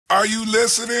Are you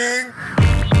listening?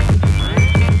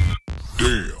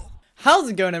 Damn. How's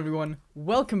it going, everyone?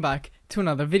 Welcome back to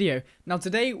another video. Now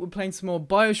today we're playing some more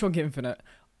BioShock Infinite.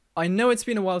 I know it's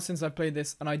been a while since I played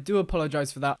this, and I do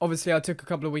apologize for that. Obviously I took a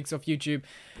couple of weeks off YouTube,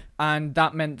 and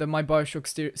that meant that my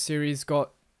BioShock series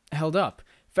got held up.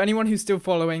 For anyone who's still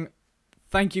following,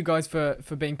 thank you guys for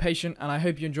being patient, and I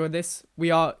hope you enjoyed this.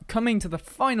 We are coming to the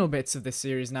final bits of this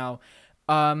series now.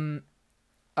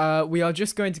 We are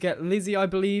just going to get Lizzie, I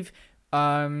believe.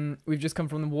 We've just come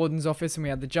from the warden's office and we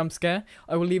had the jump scare.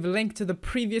 I will leave a link to the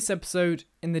previous episode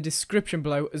in the description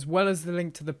below, as well as the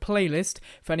link to the playlist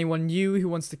for anyone new who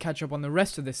wants to catch up on the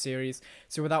rest of this series.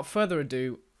 So without further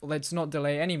ado, let's not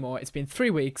delay anymore. It's been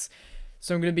 3 weeks,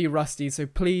 so I'm going to be rusty, so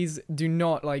please do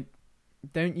not,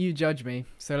 don't you judge me.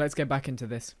 So let's get back into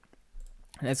this.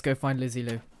 Let's go find Lizzie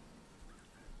Lou.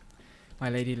 My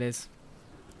lady Liz.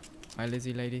 My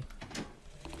Lizzie lady.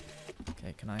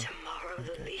 Okay, can I? Tomorrow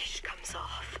the leash comes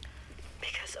off,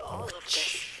 because all of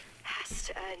this has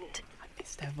to end. I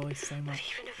miss their voice so But much.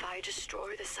 even if I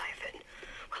destroy the siphon,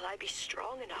 will I be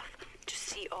strong enough to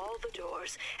see all the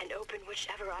doors and open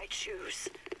whichever I choose?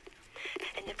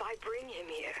 And if I bring him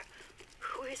here,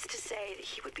 who is to say that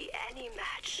he would be any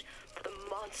match for the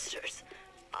monsters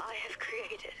I have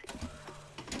created?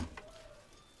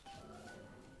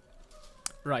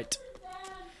 Right.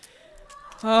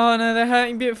 Oh no, they're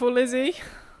hurting beautiful Lizzie.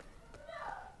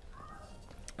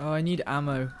 Oh, I need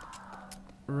ammo.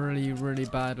 Really, really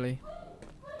badly.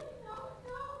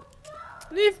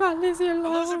 Leave my Lizzie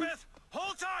alone. Elizabeth,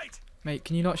 hold tight. Mate,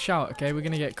 can you not shout, okay? We're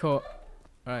gonna get caught.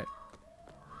 Right.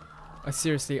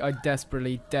 I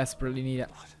desperately need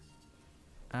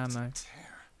ammo.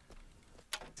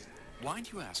 Why do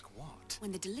you ask what?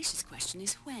 When the delicious question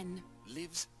is when.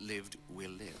 Lives, lived, will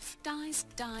live. Dies,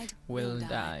 died, Will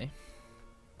die.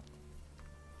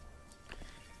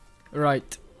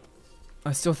 Right.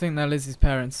 I still think they're Lizzie's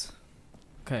parents.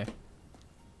 Okay.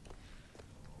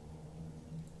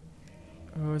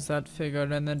 Who's that figure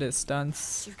in the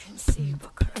distance? You can see,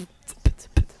 Booker.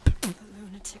 The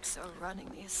lunatics are running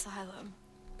the asylum.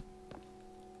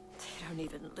 They don't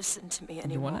even listen to me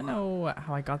anymore. You wanna know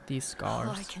how I got these scars?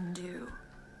 All I can do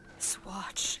is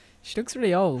watch. She looks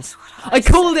really old. What I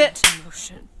called set it! into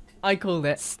motion I called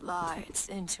it. slides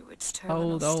into its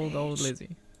terminal Old stage.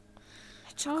 Lizzie.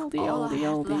 It took Oldie, all I had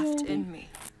oldie, left oldie. in me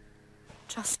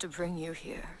just to bring you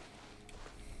here.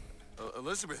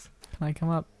 Elizabeth, Can I come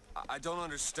up? I don't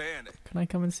understand. Can I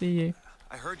come and see you?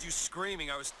 I heard you screaming.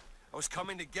 I was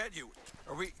coming to get you.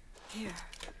 Are we? Here.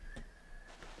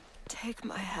 Take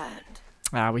my hand.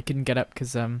 Ah, we couldn't get up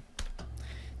because the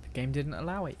game didn't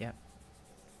allow it yet.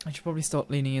 I should probably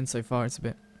stop leaning in so far. It's a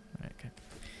bit. Right, okay.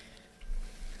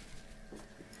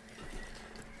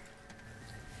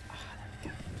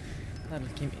 That'll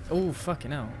keep me. Oh,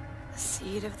 fucking hell. The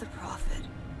seed of the prophet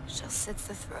shall sit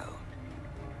the throne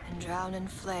and drown in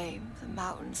flame the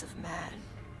mountains of man.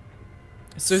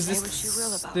 So is Say what you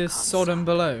will this about the Sodom Comstock.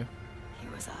 below? He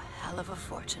was a hell of a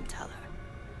fortune teller.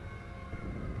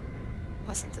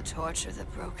 Wasn't the torture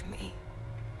that broke me.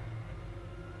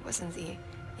 Wasn't the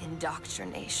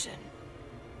indoctrination.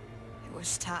 It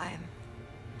was time.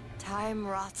 Time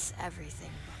rots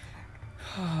everything,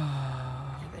 Booker.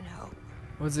 Even hope.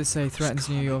 What does it say? Threatens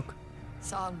New York.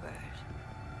 Songbird.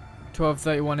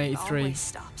 12/31/83. Always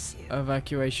stops you.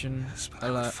 Evacuation Yes, but I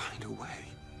would alert. find a way.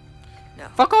 No.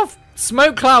 Fuck off!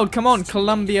 Smoke cloud, come on!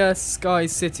 Columbia Sky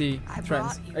City I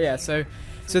threatens. brought you Oh, yeah, here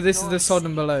so this is the your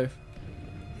Sodom seed. below.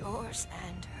 Yours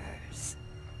and hers.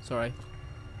 Sorry.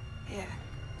 Here.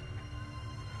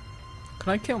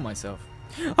 Can I kill myself?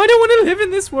 I don't want to live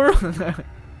in this world!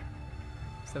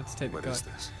 Just have to take the What card. is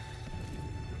this?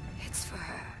 It's for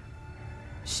her.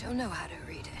 She'll know how to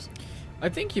read it. I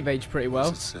think you've aged pretty well,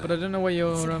 What's it say? but I don't know what It's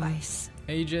your advice.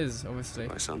 age is, obviously.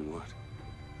 My son what?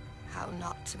 How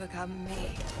not to become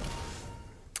me.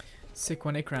 Sick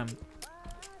one, Ikram.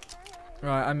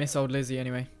 Right, I miss old Lizzie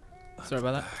anyway. Sorry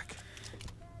about that. Back.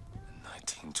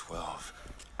 1912.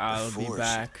 I'll The be Forge.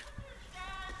 back.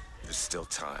 There's still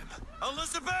time.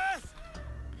 Elizabeth!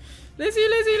 Lizzie!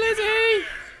 Lizzie! Lizzie!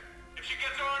 If she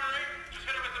gets ornery, just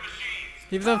hit her with the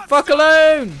machines. Leave the God, fuck stop!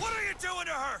 alone! What are you doing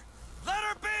to her? Let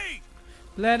her be!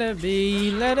 Let her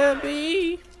be, let her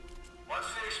be. What's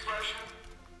the expression?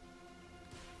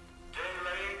 Day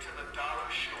late to the dollar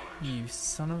short. You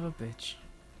son of a bitch.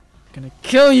 Gonna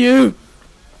kill you!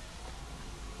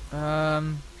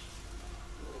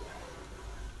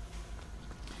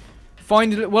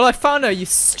 Find it. Well, I found her, you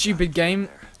stupid game.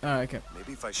 Oh, okay.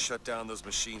 Maybe if I shut down those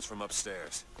machines from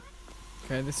upstairs.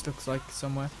 Okay, this looks like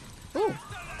somewhere. Ooh.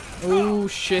 Ooh,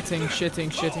 shitting.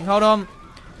 Hold on.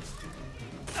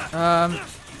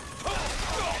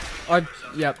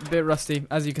 Yeah, a bit rusty,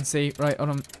 as you can see. Right, hold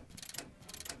on.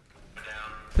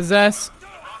 Possess.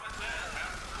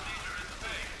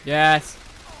 Yes.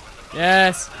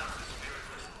 Yes.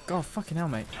 God, fucking hell,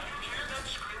 mate.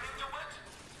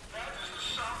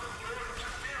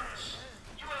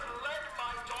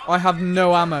 I have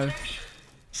no ammo.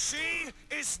 She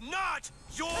is not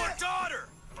your daughter.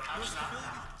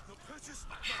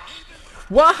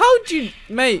 What? How'd you...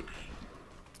 Mate.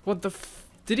 What the f...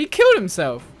 Did he kill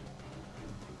himself?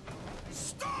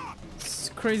 Stop!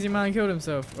 This crazy man killed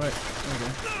himself. Right.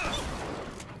 Okay.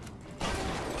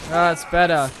 That's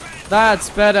better. That's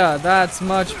better. That's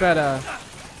much better.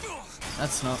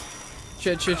 That's not.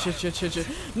 Shit, shit, shit, shit, shit, shit.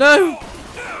 No!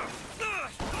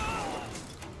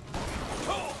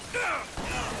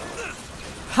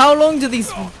 How long do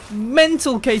these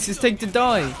mental cases take to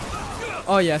die?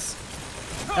 Oh, yes.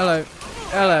 Hello.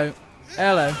 Hello.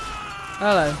 Hello.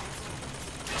 Hello.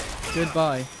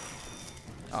 Goodbye.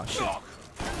 Oh, shit.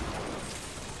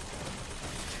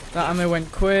 That ammo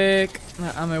went quick.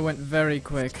 That ammo went very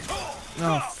quick.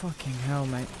 Oh, fucking hell,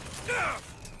 mate.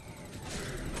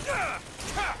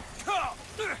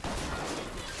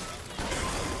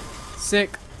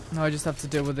 Sick. Now I just have to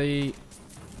deal with the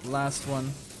last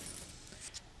one.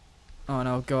 Oh,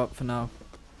 no, I'll go up for now.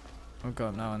 I'll go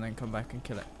up now and then come back and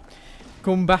kill it.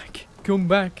 Come back. Come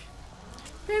back.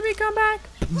 Baby, come back.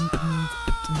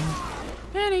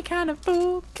 Any kind of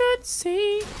fool could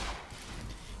see.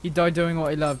 He died doing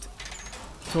what he loved.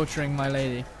 Torturing my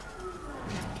lady.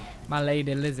 My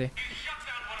lady, Lizzie. He shuts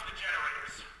down one of the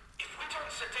generators. If we don't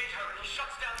sedate her, he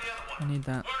shuts down the other one. I need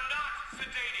that. We're not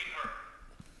sedating her.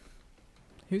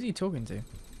 Who's he talking to?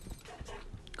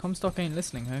 Comstock ain't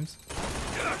listening, Holmes.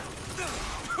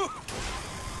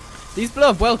 These blow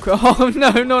up well quick. Oh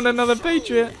no, not another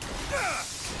Patriot.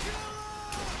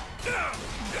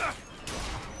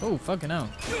 Oh, fucking hell.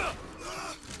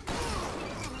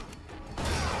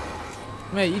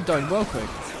 Mate, you died well quick.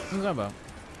 What's that about?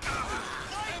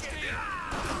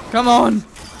 Come on!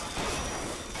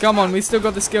 Come on, we still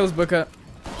got the skills, Booker.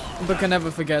 Booker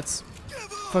never forgets.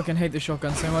 Fucking hate the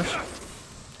shotgun so much.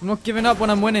 I'm not giving up when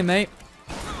I'm winning, mate.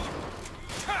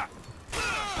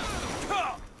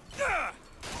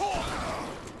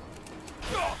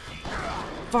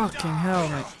 Fucking hell,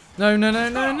 mate. No, no, no,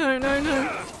 no, no, no,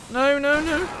 no. No, no,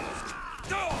 no.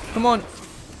 Come on.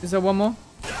 Is there one more?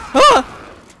 Ah!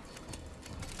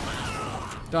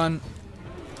 Done.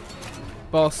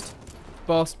 Bossed.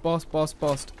 Bossed, bossed, bossed,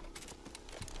 bossed.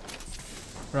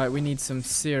 Right, we need some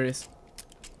serious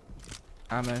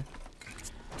ammo.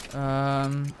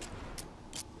 I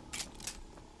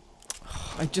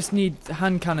just need...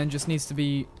 hand cannon just needs to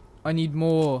be... I need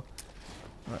more.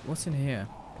 Right, what's in here?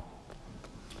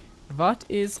 What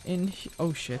is in...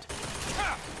 oh, shit.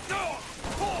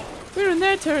 We're in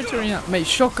their territory now. Mate,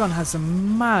 shotgun has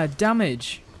some mad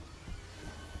damage.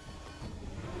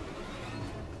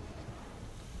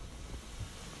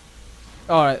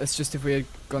 Alright, that's just if we had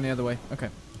gone the other way. Okay.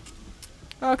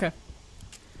 Okay.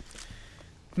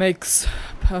 Makes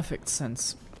perfect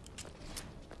sense.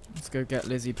 Let's go get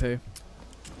Lizzie Poo.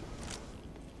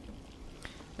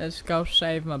 Let's go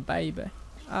save my baby.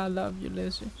 I love you,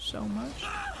 Lizzie, so much.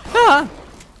 Ah!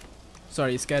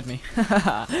 Sorry, you scared me.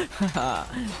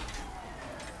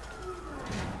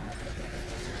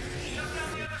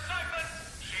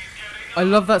 I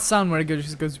love that sound where it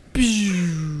just goes.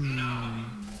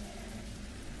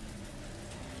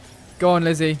 Go on,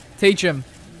 Lizzie. Teach him.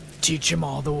 Teach him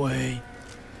all the way.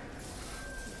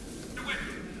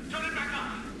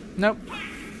 Nope.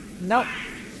 Nope.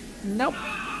 Nope.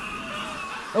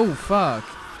 Oh, fuck.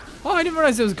 Oh, I didn't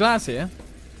realize there was glass here.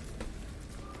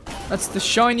 That's the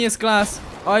shiniest glass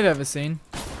I've ever seen.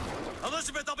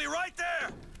 Elizabeth, I'll be right there.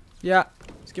 Yeah.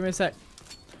 Just give me a sec.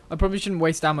 I probably shouldn't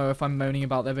waste ammo if I'm moaning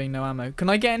about there being no ammo. Can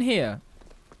I get in here?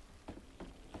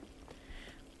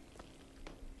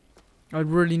 I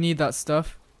really need that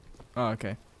stuff. Oh,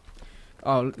 okay.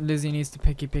 Oh, Lizzie needs to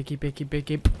picky. Where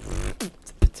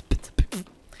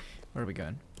are we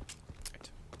going? Right.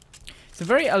 It's a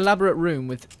very elaborate room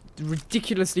with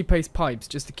ridiculously placed pipes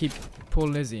just to keep poor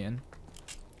Lizzie in.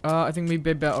 I think we'd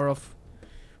be better off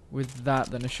with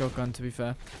that than a shotgun, to be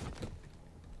fair.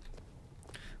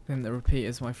 I think the repeater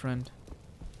is my friend.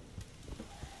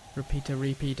 Repeater.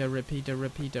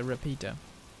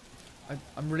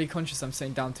 I'm really conscious I'm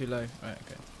saying down too low. Right,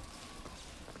 okay.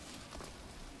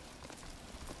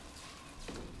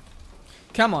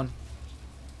 Come on.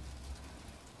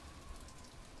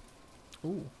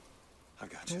 Ooh. I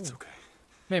got you. It's okay.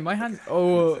 Mate, my hand. Okay, I'm gonna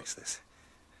Oh. fix this.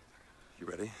 You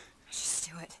ready?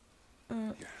 Just do it.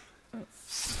 Here.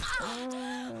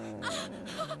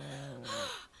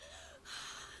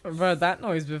 I've heard that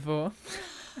noise before.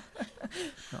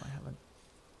 No, I haven't.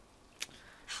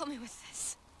 Help me with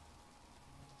this.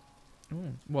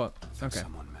 Ooh, what? Okay.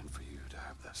 Someone meant for you to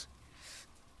have this.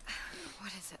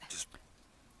 What is it? Just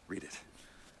read it.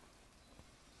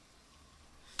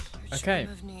 Your Okay.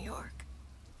 dream of New York.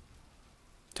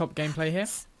 Top gameplay here.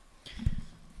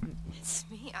 It's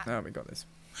me. Oh, we got this.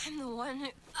 I'm the one who...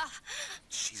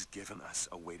 She's given us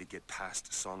a way to get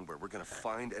past Songbird. We're gonna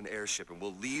find an airship and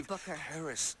we'll leave Booker.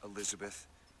 Paris, Elizabeth.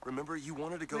 Remember, you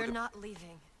wanted to go We're to... not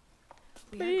leaving.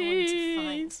 We are going to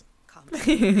find Please. Comstock.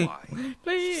 Why?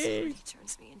 Please. He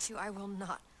turns me into. I will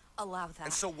not allow that.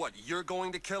 And so what, you're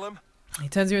going to kill him? He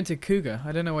turns you into a cougar.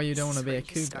 I don't know why you don't want to be a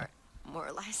This is cougar. where you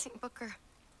start moralizing, Booker.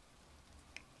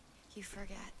 You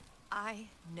forget. I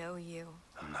know you.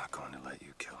 I'm not going to let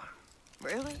you kill him.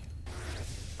 Really?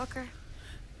 Booker?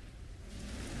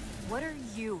 What are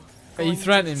you Are you going to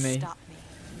threatening do to me? Stop me?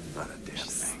 Not a damn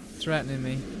thing. Threatening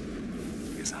me.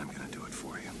 Because I'm gonna do it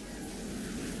for you.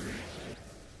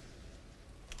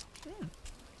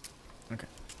 Okay.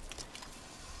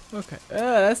 Okay.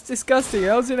 That's disgusting.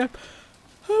 I was in her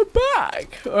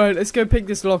back. Alright, let's go pick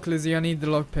this lock, Lizzie. I need the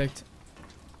lock picked.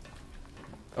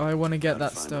 I want to get Gotta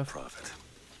that find stuff. The prophet.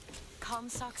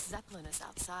 Comstock's Zeppelin is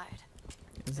outside.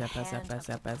 Zappa, Hand zappa, of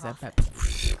the zappa, prophet,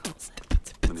 zappa. he calls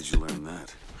it. When did you learn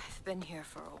that? I've been here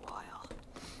for a while.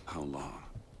 How long?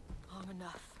 Long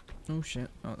enough. Oh shit.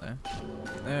 Oh, there.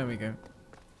 There we go.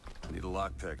 Need a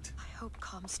lock picked. I hope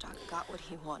Comstock got what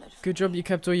he wanted. Good job you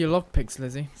kept all your lock picks,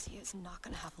 Lizzie. He is not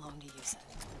going to have long to use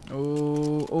it.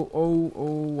 Oh, oh, oh,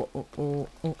 oh, oh, oh,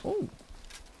 oh, oh.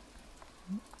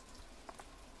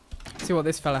 See what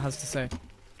this fella has to say.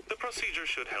 The procedure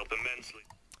should help immensely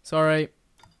Sorry.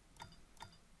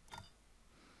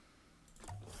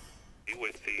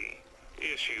 with the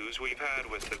issues we've had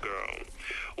with the girl.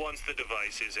 Once the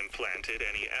device is implanted,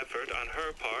 any effort on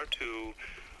her part to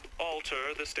alter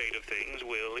the state of things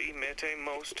will emit a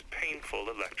most painful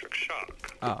electric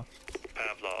shock. Oh.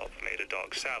 Pavlov made a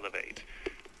dog salivate.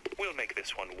 We'll make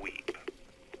this one weep.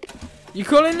 You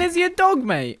calling Lizzie a dog,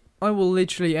 mate? I will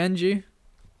literally end you.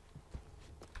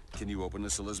 Can you open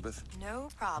this, Elizabeth? No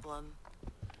problem.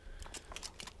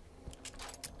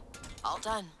 All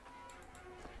done.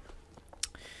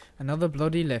 Another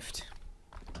bloody lift.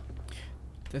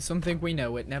 There's something we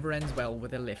know. It never ends well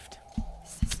with a lift.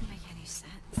 This doesn't make any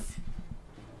sense.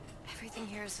 Everything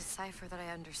here is a cipher that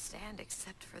I understand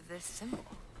except for this symbol.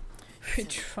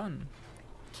 Which fun.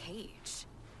 Cage.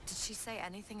 Did she say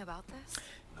anything about this?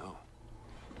 No.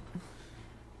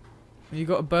 You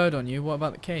got a bird on you. What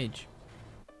about the cage?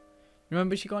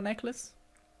 Remember she got a necklace?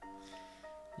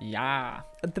 Yeah.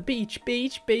 At the beach,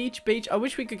 beach, beach, beach. I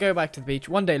wish we could go back to the beach.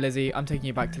 One day, Lizzie, I'm taking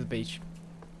you back to the beach.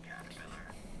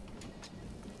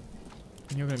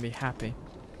 And you're going to be happy.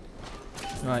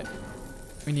 Right.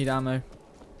 We need ammo.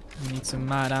 We need some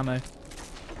mad ammo.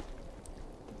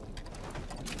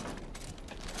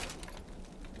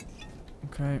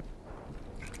 Okay.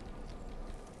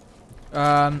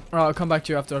 Right, I'll come back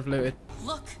to you after I've looted.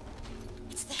 Look!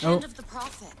 It's the hand of the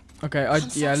prophet. Okay,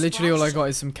 yeah, literally all I got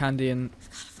is some candy and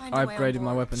I upgraded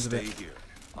my weapons a Stay bit. here.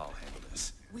 I'll handle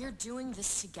this. We're doing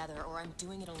this together or I'm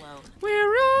doing it alone.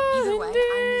 We're all Either in way,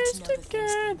 I this need to know the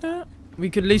things being together. We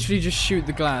could literally just shoot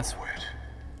the glass. Wait.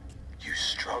 You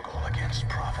struggle against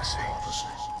prophecy.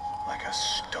 Like a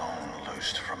stone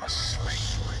loosed from a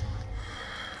sling.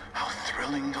 How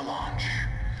thrilling to launch.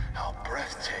 How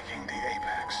breathtaking the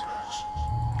apex.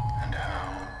 And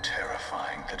how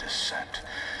terrifying the descent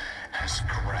as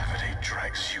gravity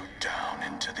drags you down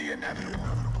into the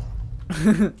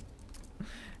inevitable.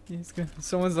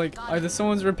 Someone's like, either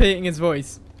someone's repeating his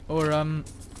voice, or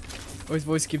his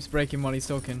voice keeps breaking while he's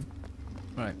talking.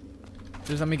 Right.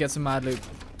 Just let me get some mad loot.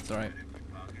 It's alright.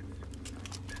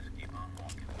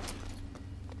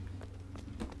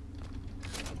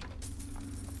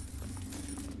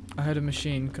 I heard a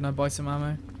machine. Can I buy some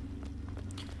ammo?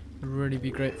 I'd really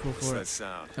be grateful What's for that it.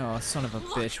 sound? Oh, son of a Look,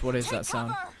 bitch. What is take that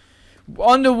sound? cover!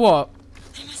 Under what?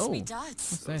 They must Oh. be duds.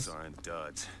 What's this? Those aren't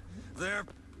duds. They're...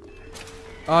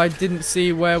 I didn't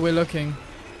see where we're looking.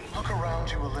 Look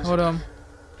around you, Elizabeth. Hold on.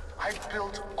 I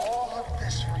built all of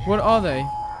this for you. What are they? You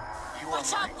are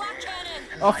Watch my out, Black heir.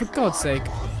 Cannon! Oh, for God's sake.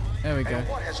 There we go. And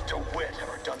what has DeWitt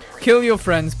ever done for you? Kill your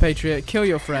friends, Patriot. Kill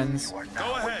your friends. You are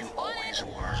now what you always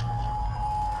were.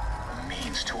 A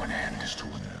means to an end.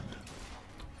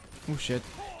 Oh, shit.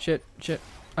 Shit, shit.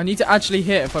 I need to actually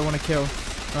hit if I want to kill.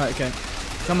 Right, okay.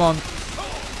 Come on.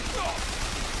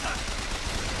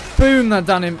 Boom, that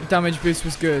damage boost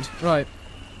was good. Right.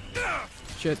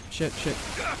 Shit, shit, shit.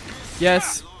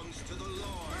 Yes.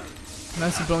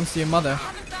 Mercy belongs to your mother. I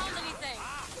haven't found anything.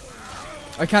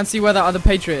 I can't see where that other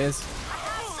Patriot is.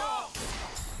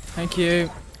 Thank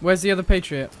you. Where's the other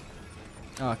Patriot?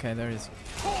 Oh, okay, there he is.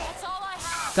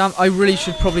 Damn, I really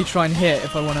should probably try and hit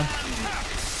if I want to.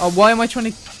 Oh, why am I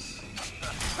trying to...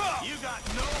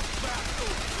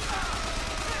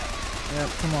 Yeah,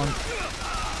 come on.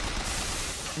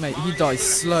 Mate, he dies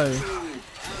slow. I've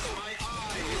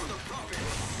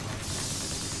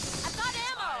got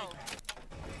ammo.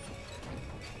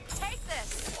 Take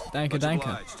this.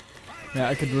 Danka. Yeah,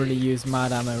 I could really use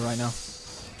mad ammo right now.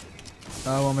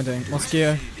 Oh, what am I doing?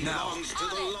 Mosquito.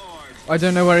 I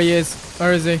don't know where he is.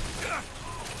 Where is he?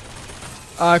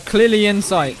 Clearly in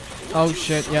sight. Oh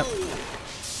shit, yep.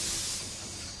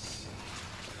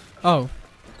 Oh.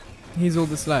 He's all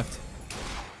that's left.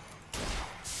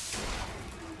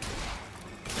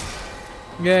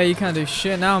 Yeah, you can't do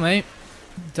shit now, mate.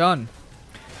 Done.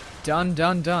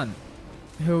 Done.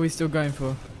 Who are we still going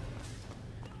for?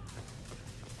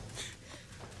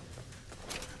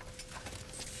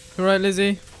 Alright,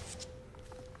 Lizzie?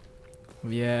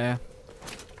 Yeah.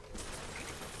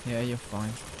 Yeah, you're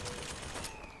fine.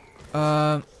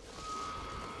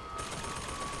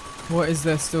 What is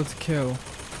there still to kill?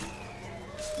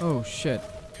 Oh, shit.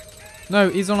 No,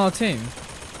 he's on our team.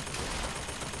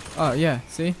 Oh, yeah,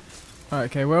 see? Alright,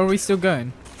 okay, where are we still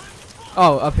going?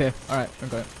 Oh, up here. Alright, I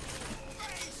got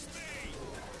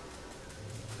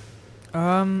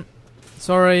it.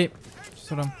 Sorry. Just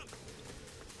hold on.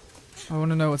 I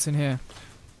want to know what's in here.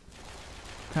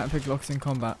 Can't pick locks in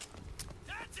combat.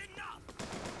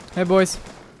 Hey, boys.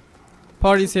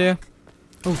 Party's here.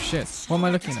 Oh, shit. What am I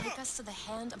looking at?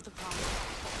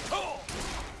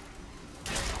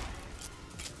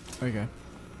 There we go.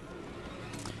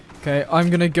 Okay, I'm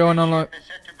gonna go and unlock.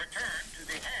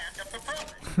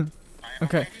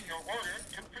 Okay.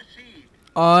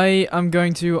 I am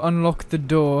going to unlock the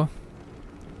door.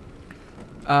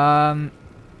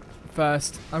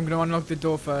 First. I'm gonna unlock the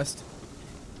door first,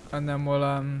 and then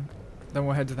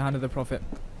we'll head to the Hand of the Prophet.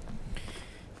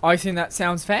 I think that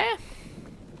sounds fair.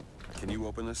 Can you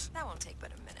open this? That won't take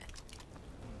but a minute.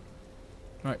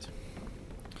 Right.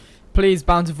 Please,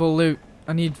 bountiful loot.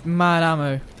 I need mad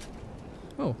ammo.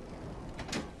 Oh.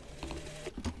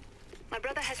 My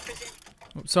brother has presented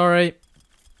Oh, sorry.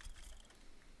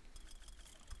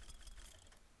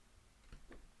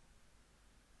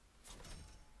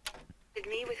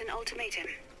 me with an ultimatum.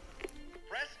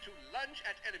 Press to lunge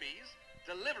at enemies,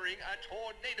 delivering a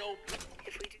tornado.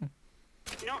 If we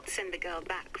do not send the girl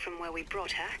back from where we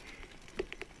brought her,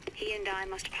 he and I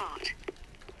must part.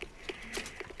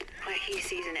 Where he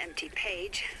sees an empty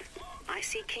page, I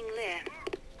see King Lear.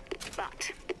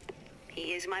 But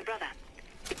he is my brother,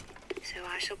 so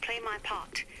I shall play my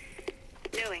part,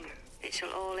 knowing it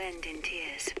shall all end in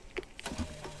tears.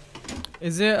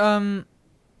 Is it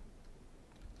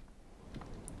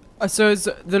so is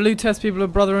the loot test people are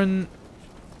brother and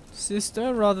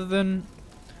sister rather than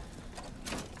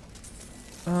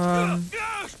oh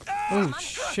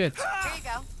shit. Here you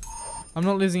go. I'm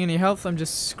not losing any health, I'm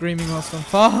just screaming whilst on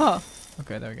fire.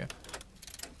 Okay, there we go.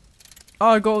 Oh,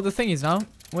 I got all the thingies now.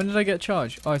 When did I get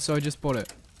charged? Oh, so I just bought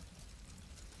it.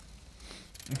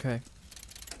 Okay.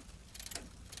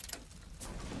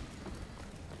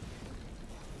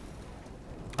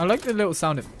 I like the little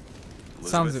sounds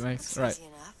it makes. Right.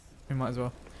 We might as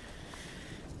well.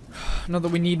 Not that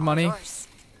we need money.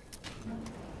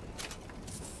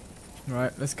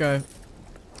 Right, let's go.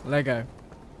 Lego.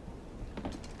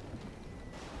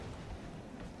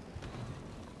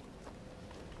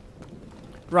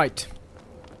 Right.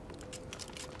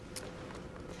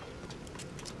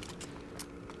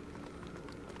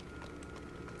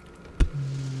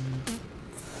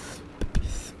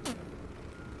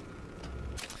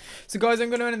 So guys, I'm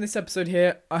going to end this episode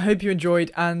here. I hope you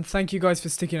enjoyed, and thank you guys for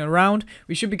sticking around.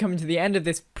 We should be coming to the end of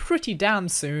this pretty damn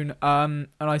soon, and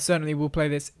I certainly will play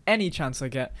this any chance I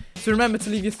get. So remember to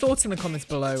leave your thoughts in the comments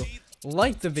below,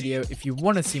 like the video if you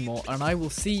want to see more, and I will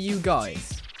see you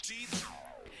guys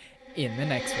in the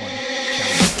next one.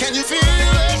 Ciao. Can you feel it?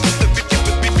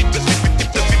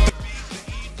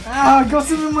 Ah, I got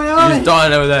something in my eye! You're just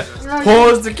dying over there.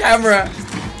 Pause the camera!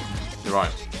 You're right.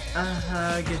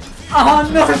 Good.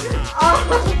 Oh no!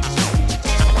 Oh.